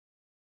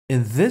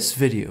In this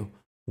video,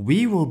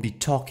 we will be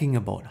talking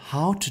about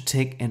how to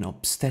take an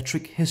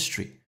obstetric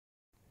history.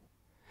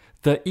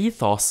 The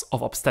ethos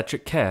of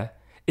obstetric care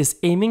is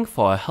aiming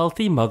for a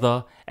healthy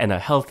mother and a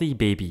healthy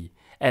baby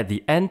at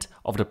the end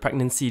of the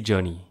pregnancy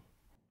journey.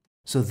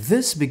 So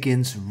this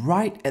begins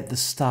right at the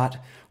start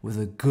with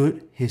a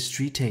good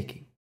history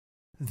taking.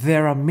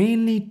 There are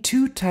mainly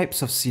two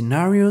types of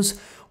scenarios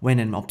when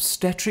an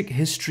obstetric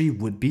history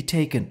would be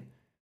taken.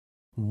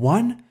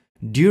 One,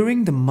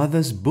 during the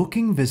mother's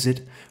booking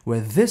visit, where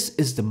this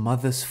is the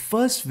mother's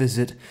first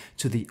visit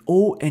to the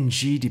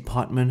O&G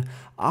department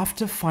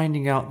after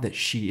finding out that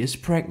she is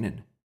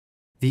pregnant.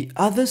 The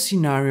other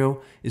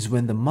scenario is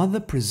when the mother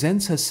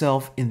presents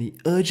herself in the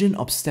Urgent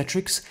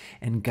Obstetrics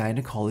and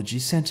Gynecology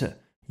Center,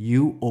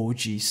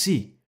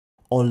 UOGC,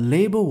 or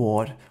labor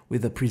ward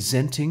with a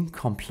presenting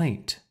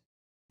complaint.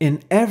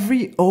 In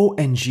every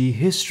O&G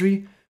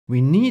history, we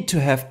need to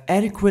have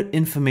adequate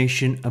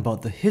information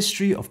about the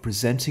history of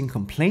presenting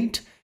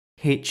complaint,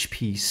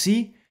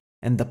 HPC,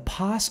 and the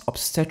past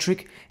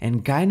obstetric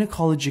and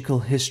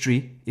gynecological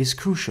history is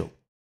crucial.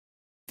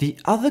 The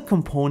other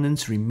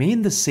components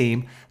remain the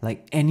same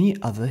like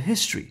any other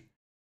history: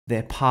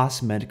 their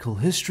past medical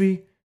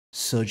history,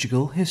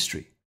 surgical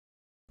history,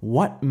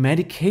 what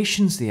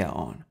medications they are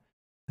on,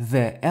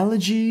 their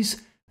allergies,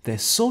 their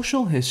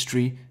social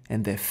history,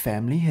 and their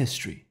family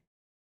history.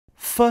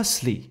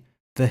 Firstly,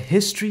 the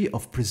history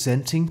of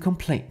presenting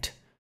complaint.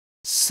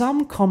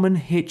 Some common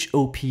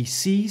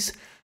HOPCs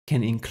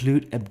can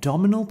include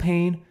abdominal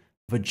pain,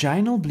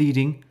 vaginal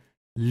bleeding,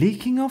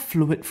 leaking of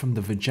fluid from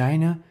the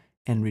vagina,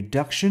 and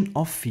reduction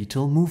of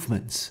fetal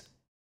movements.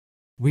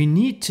 We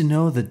need to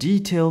know the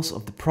details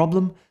of the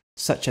problem,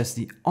 such as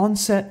the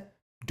onset,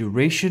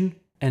 duration,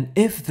 and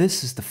if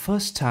this is the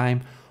first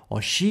time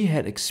or she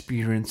had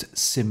experienced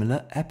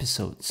similar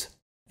episodes.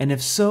 And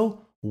if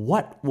so,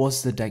 what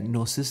was the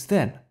diagnosis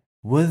then?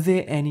 Were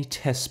there any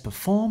tests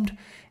performed,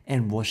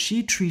 and was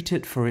she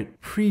treated for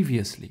it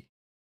previously?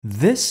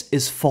 This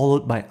is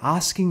followed by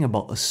asking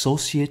about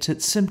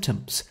associated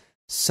symptoms,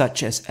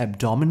 such as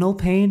abdominal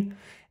pain,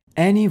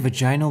 any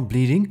vaginal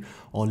bleeding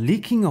or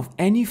leaking of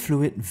any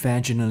fluid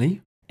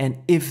vaginally,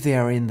 and if they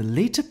are in the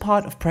later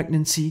part of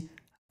pregnancy,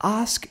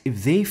 ask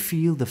if they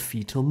feel the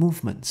fetal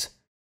movements.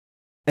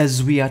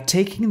 As we are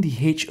taking the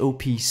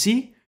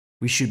HOPC,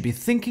 we should be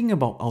thinking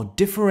about our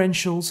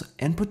differentials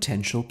and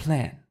potential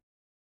plan.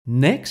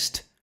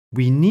 Next,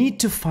 we need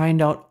to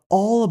find out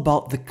all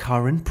about the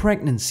current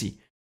pregnancy,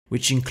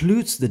 which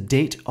includes the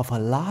date of her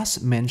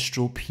last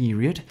menstrual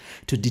period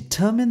to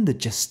determine the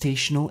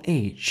gestational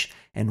age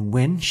and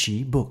when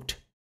she booked.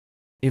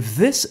 If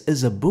this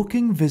is a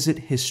booking visit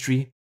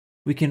history,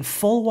 we can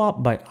follow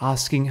up by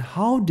asking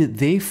how did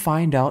they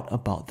find out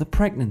about the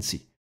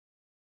pregnancy.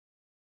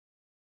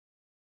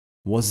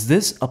 Was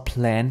this a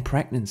planned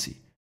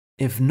pregnancy?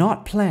 If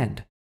not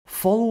planned,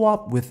 follow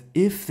up with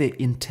if they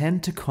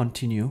intend to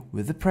continue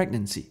with the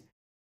pregnancy.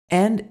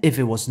 And if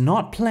it was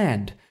not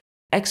planned,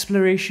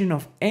 exploration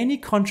of any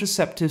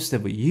contraceptives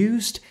that were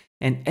used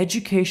and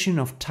education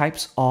of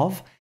types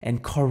of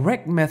and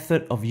correct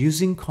method of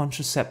using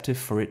contraceptive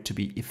for it to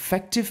be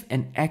effective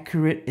and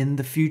accurate in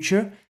the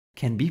future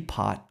can be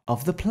part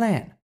of the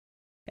plan.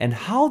 And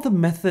how the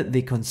method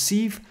they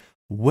conceive,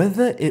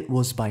 whether it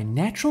was by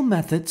natural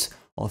methods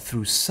or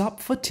through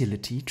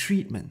subfertility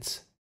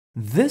treatments.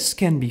 This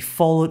can be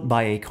followed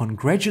by a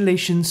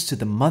congratulations to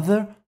the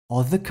mother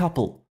or the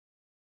couple.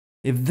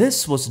 If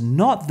this was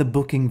not the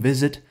booking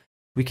visit,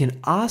 we can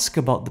ask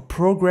about the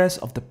progress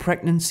of the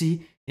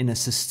pregnancy in a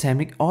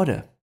systemic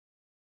order.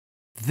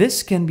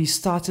 This can be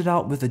started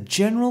out with a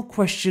general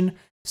question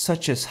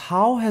such as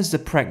how has the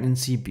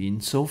pregnancy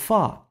been so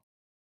far?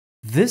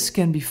 This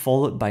can be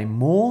followed by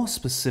more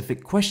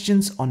specific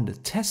questions on the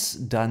tests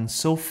done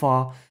so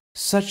far,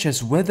 such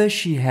as whether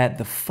she had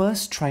the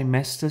first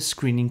trimester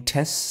screening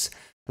tests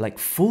like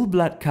full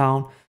blood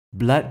count,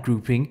 blood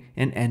grouping,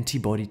 and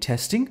antibody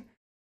testing,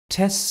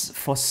 tests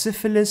for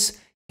syphilis,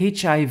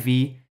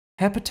 HIV,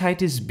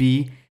 hepatitis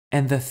B,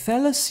 and the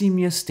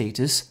thalassemia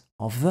status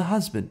of the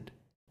husband.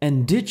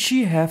 And did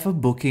she have a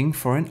booking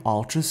for an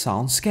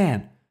ultrasound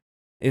scan?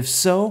 If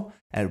so,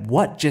 at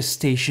what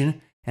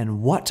gestation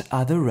and what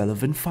are the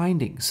relevant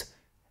findings?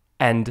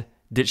 And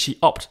did she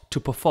opt to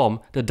perform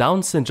the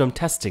Down syndrome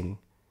testing,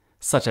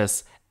 such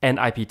as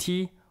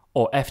NIPT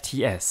or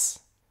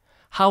FTS?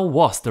 How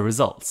was the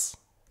results?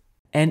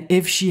 And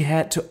if she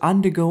had to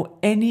undergo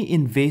any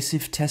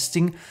invasive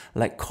testing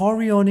like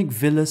chorionic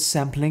villus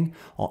sampling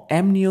or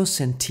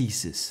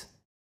amniocentesis.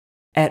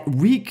 At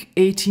week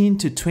 18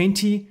 to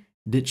 20,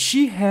 did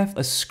she have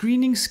a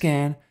screening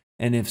scan,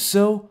 and if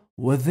so,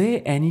 were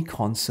there any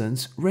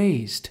concerns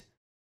raised?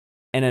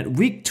 And at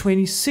week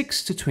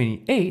 26 to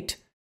 28,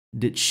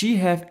 did she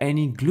have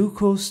any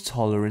glucose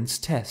tolerance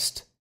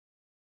test?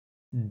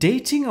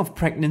 Dating of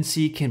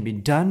pregnancy can be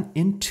done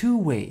in two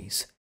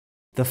ways.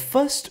 The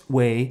first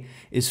way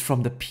is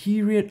from the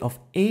period of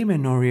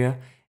amenorrhea,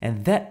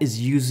 and that is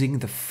using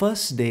the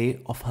first day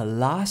of her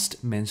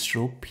last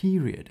menstrual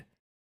period.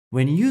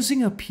 When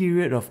using a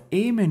period of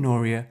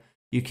amenorrhea,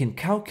 you can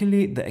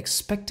calculate the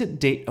expected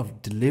date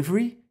of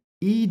delivery,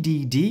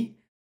 EDD,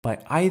 by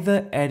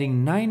either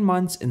adding 9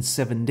 months and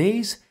 7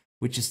 days,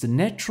 which is the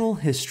natural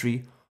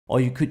history, or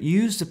you could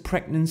use the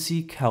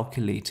pregnancy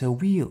calculator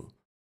wheel.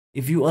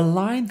 If you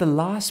align the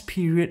last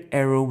period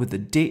arrow with the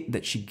date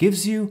that she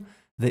gives you,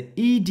 the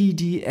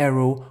EDD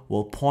arrow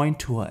will point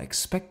to her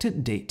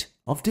expected date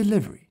of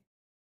delivery.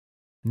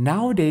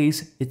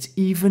 Nowadays, it's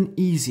even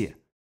easier.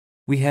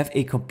 We have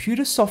a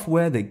computer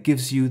software that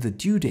gives you the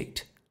due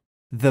date.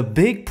 The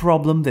big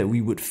problem that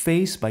we would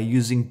face by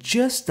using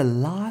just the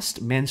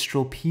last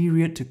menstrual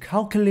period to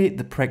calculate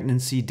the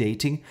pregnancy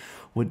dating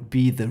would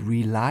be the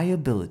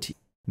reliability.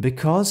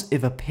 Because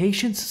if a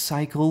patient's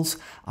cycles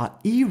are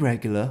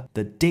irregular,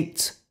 the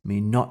dates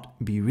may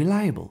not be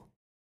reliable.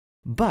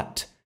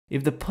 But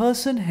if the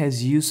person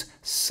has used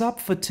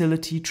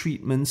sub-fertility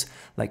treatments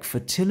like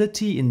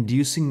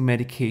fertility-inducing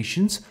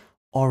medications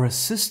or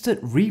assisted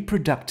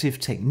reproductive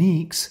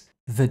techniques,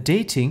 the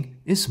dating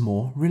is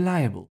more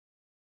reliable.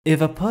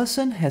 If a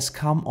person has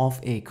come off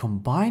a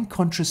combined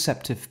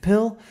contraceptive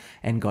pill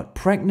and got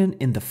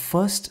pregnant in the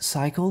first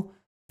cycle,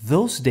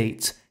 those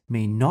dates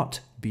may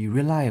not be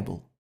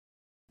reliable.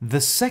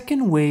 The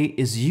second way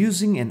is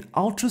using an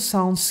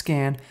ultrasound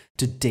scan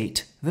to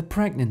date the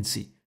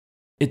pregnancy.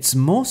 It's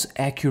most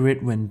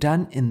accurate when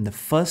done in the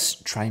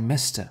first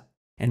trimester,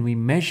 and we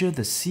measure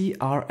the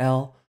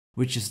CRL,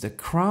 which is the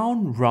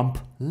crown rump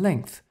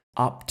length,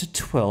 up to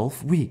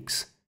 12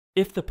 weeks.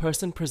 If the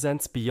person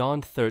presents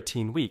beyond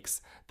 13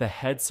 weeks, the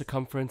head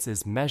circumference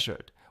is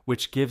measured,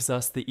 which gives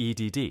us the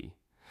EDD.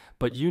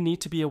 But you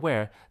need to be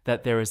aware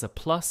that there is a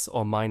plus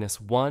or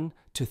minus 1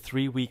 to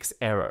 3 weeks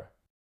error.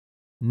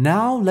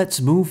 Now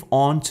let's move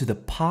on to the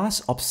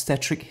past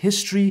obstetric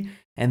history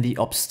and the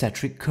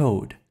obstetric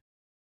code.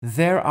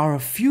 There are a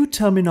few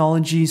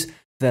terminologies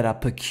that are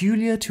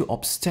peculiar to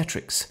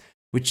obstetrics,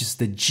 which is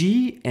the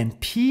G and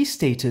P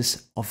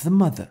status of the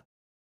mother.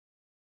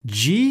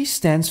 G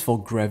stands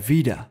for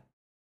gravida.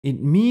 It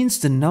means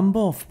the number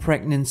of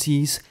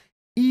pregnancies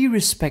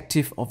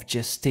irrespective of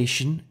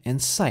gestation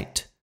and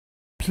site.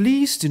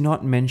 Please do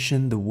not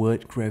mention the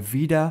word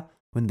gravida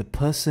when the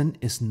person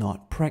is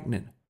not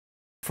pregnant.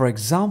 For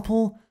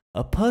example,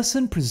 a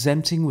person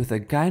presenting with a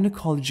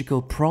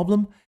gynecological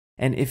problem,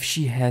 and if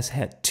she has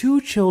had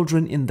 2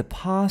 children in the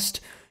past,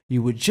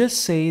 you would just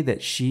say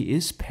that she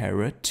is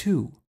para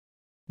 2.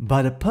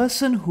 But a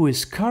person who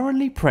is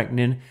currently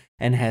pregnant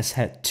and has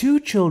had 2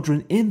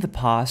 children in the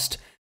past,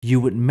 you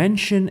would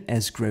mention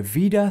as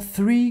gravida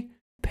 3,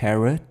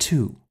 para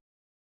 2.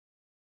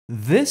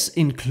 This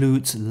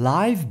includes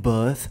live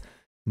birth,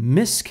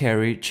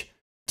 miscarriage,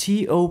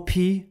 TOP,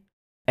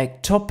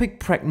 ectopic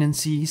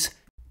pregnancies.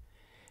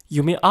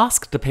 You may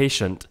ask the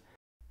patient,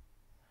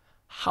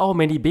 how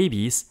many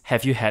babies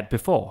have you had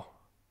before?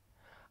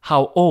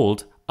 How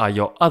old are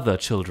your other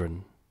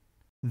children?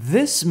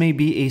 This may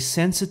be a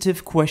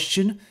sensitive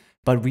question,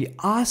 but we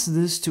ask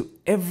this to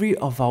every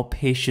of our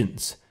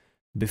patients.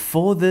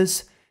 Before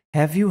this,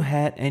 have you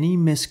had any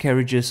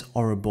miscarriages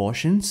or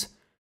abortions?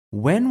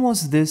 When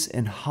was this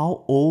and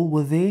how old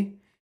were they?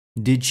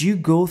 Did you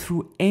go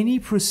through any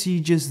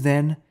procedures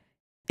then?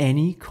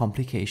 Any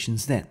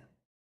complications then?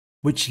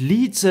 Which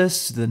leads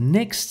us to the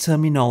next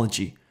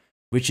terminology,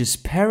 which is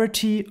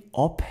parity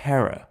or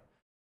para,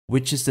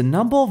 which is the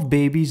number of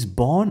babies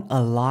born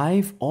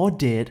alive or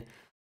dead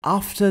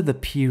after the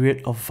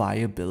period of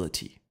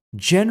viability.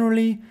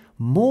 Generally,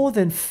 more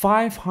than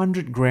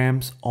 500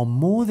 grams or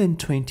more than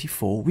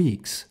 24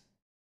 weeks.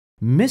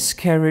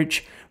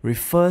 Miscarriage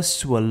refers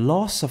to a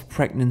loss of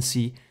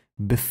pregnancy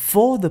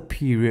before the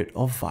period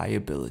of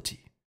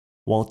viability,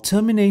 while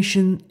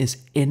termination is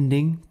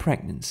ending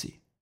pregnancy.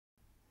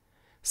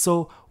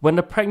 So, when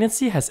the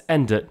pregnancy has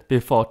ended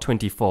before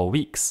 24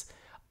 weeks,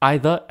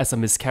 either as a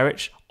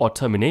miscarriage or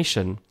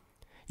termination,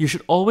 you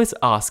should always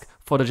ask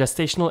for the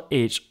gestational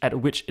age at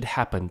which it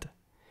happened.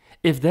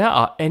 If there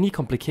are any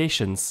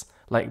complications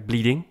like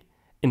bleeding,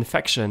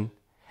 infection,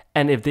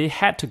 and if they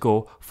had to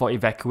go for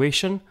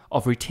evacuation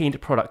of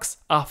retained products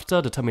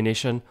after the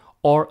termination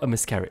or a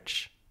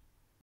miscarriage.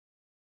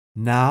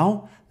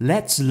 Now,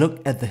 let's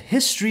look at the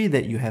history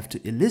that you have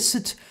to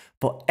elicit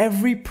for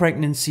every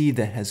pregnancy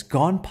that has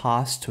gone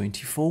past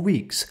 24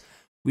 weeks,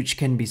 which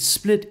can be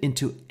split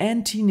into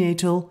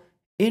antenatal,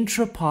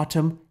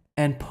 intrapartum,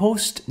 and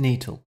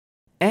postnatal.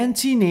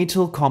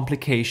 Antenatal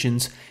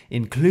complications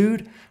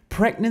include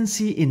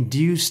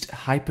pregnancy-induced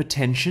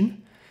hypertension,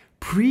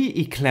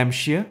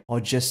 preeclampsia or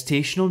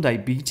gestational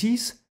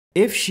diabetes,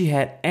 if she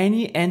had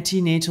any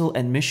antenatal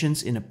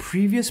admissions in a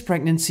previous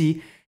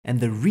pregnancy and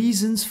the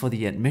reasons for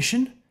the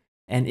admission,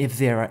 and if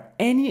there are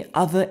any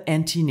other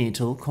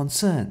antenatal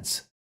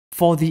concerns.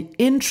 For the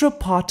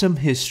intrapartum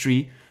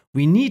history,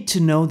 we need to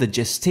know the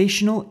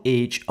gestational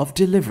age of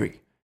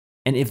delivery,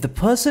 and if the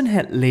person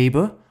had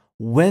labor,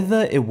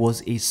 whether it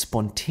was a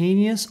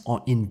spontaneous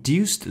or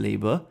induced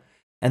labor,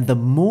 and the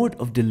mode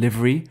of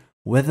delivery,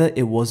 whether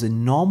it was a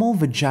normal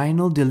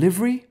vaginal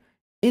delivery,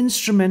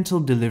 instrumental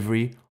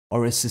delivery,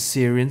 or a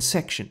cesarean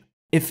section.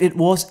 If it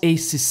was a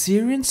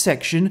cesarean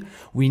section,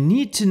 we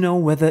need to know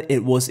whether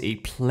it was a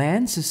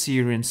planned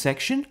cesarean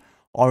section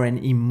or an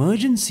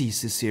emergency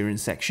cesarean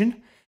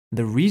section,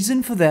 the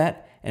reason for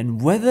that,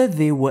 and whether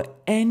there were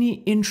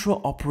any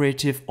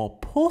intraoperative or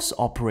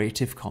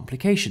postoperative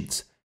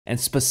complications. And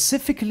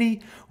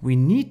specifically, we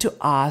need to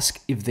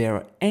ask if there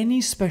are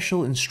any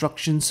special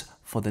instructions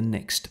for the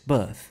next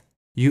birth.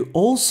 You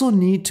also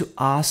need to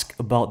ask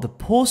about the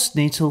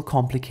postnatal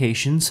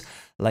complications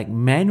like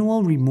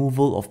manual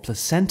removal of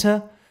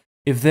placenta,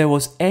 if there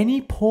was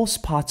any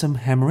postpartum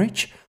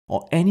hemorrhage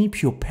or any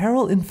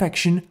puerperal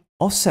infection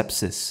or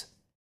sepsis.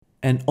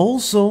 And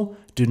also,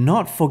 do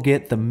not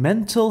forget the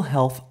mental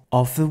health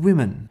of the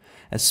women,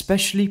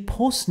 especially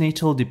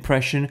postnatal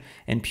depression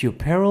and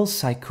puerperal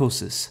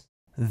psychosis.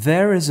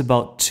 There is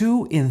about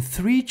 2 in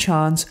 3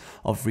 chance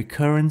of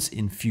recurrence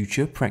in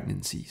future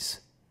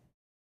pregnancies.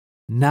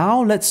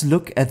 Now let's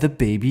look at the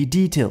baby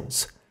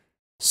details.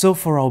 So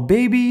for our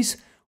babies,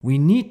 we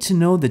need to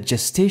know the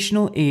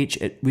gestational age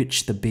at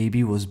which the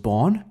baby was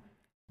born,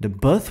 the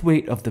birth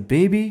weight of the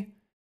baby,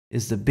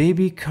 is the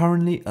baby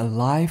currently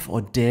alive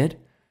or dead,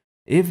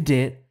 if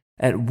dead,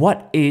 at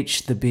what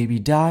age the baby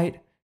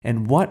died,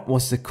 and what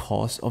was the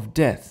cause of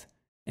death,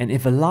 and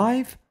if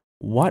alive,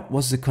 what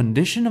was the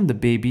condition of the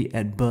baby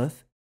at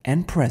birth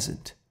and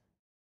present.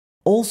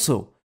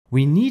 Also,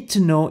 we need to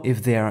know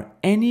if there are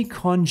any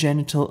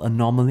congenital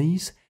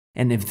anomalies,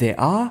 and if there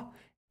are,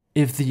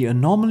 if the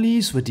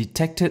anomalies were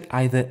detected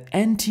either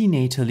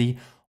antenatally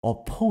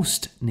or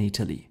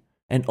postnatally,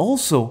 and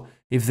also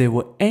if there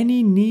were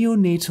any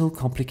neonatal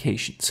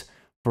complications,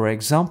 for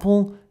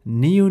example,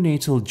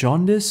 neonatal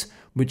jaundice,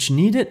 which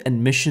needed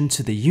admission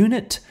to the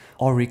unit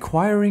or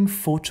requiring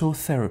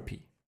phototherapy.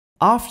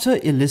 After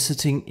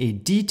eliciting a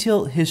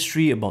detailed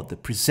history about the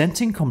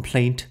presenting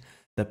complaint,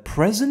 the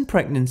present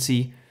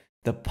pregnancy,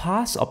 the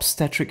past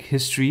obstetric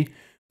history,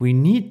 we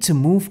need to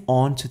move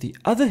on to the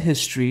other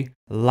history,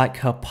 like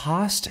her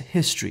past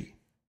history.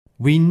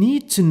 We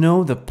need to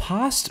know the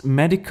past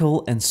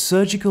medical and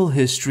surgical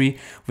history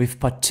with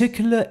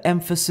particular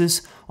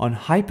emphasis on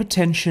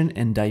hypertension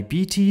and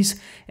diabetes,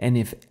 and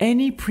if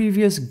any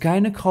previous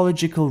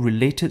gynecological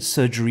related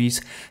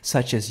surgeries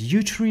such as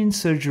uterine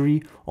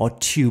surgery or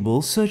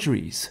tubal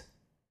surgeries.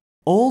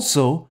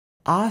 Also,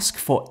 ask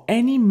for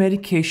any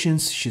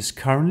medications she's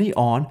currently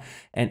on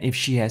and if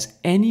she has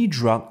any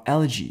drug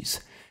allergies,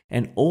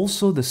 and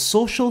also the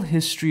social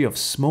history of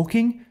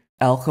smoking,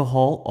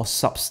 alcohol or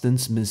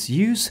substance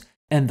misuse,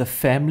 and the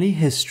family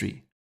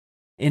history.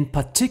 In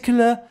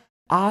particular,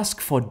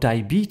 ask for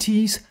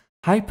diabetes,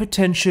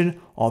 hypertension,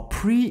 or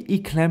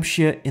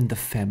pre-eclampsia in the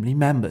family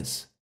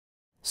members.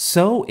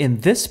 So,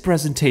 in this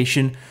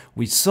presentation,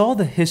 we saw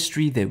the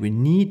history that we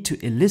need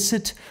to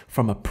elicit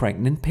from a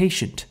pregnant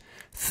patient.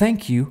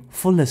 Thank you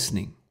for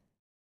listening.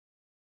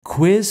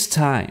 Quiz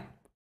time.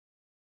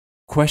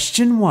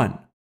 Question 1.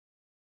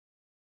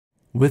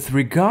 With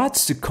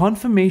regards to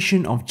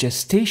confirmation of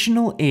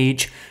gestational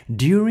age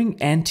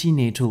during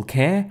antenatal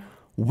care,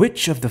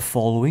 which of the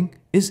following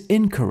is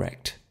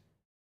incorrect?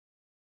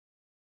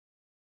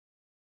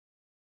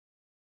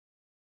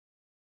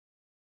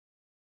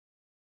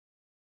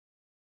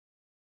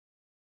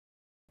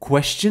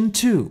 Question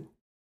 2.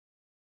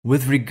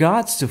 With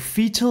regards to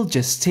fetal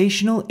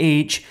gestational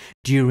age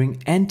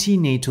during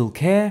antenatal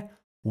care,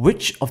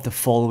 which of the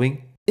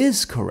following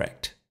is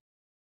correct?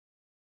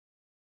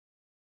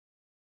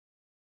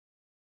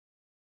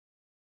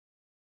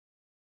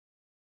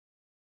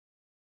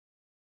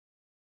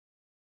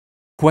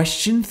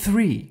 Question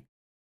 3.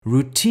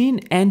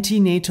 Routine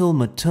antenatal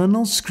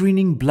maternal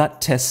screening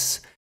blood tests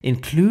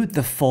include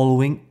the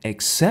following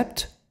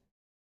except